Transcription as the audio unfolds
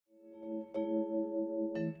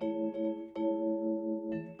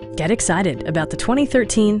Get excited about the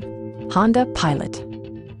 2013 Honda Pilot.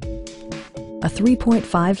 A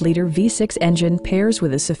 3.5-liter V6 engine pairs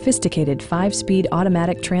with a sophisticated 5-speed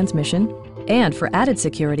automatic transmission, and for added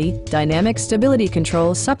security, dynamic stability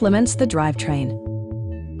control supplements the drivetrain.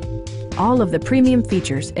 All of the premium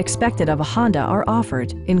features expected of a Honda are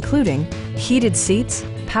offered, including heated seats,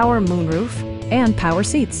 power moonroof, and power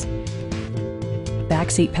seats.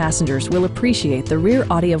 Backseat passengers will appreciate the rear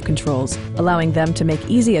audio controls, allowing them to make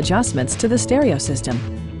easy adjustments to the stereo system.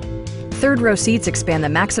 Third-row seats expand the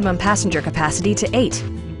maximum passenger capacity to 8.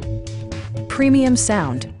 Premium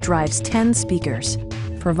sound drives 10 speakers,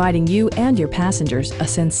 providing you and your passengers a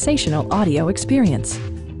sensational audio experience.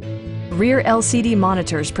 Rear LCD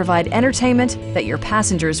monitors provide entertainment that your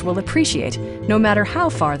passengers will appreciate, no matter how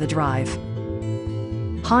far the drive.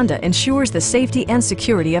 Honda ensures the safety and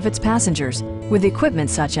security of its passengers with equipment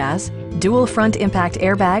such as dual front impact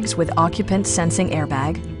airbags with occupant sensing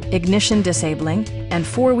airbag, ignition disabling, and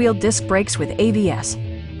 4-wheel disc brakes with ABS.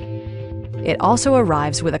 It also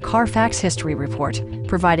arrives with a Carfax history report,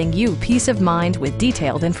 providing you peace of mind with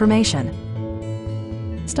detailed information.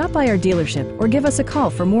 Stop by our dealership or give us a call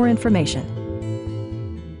for more information.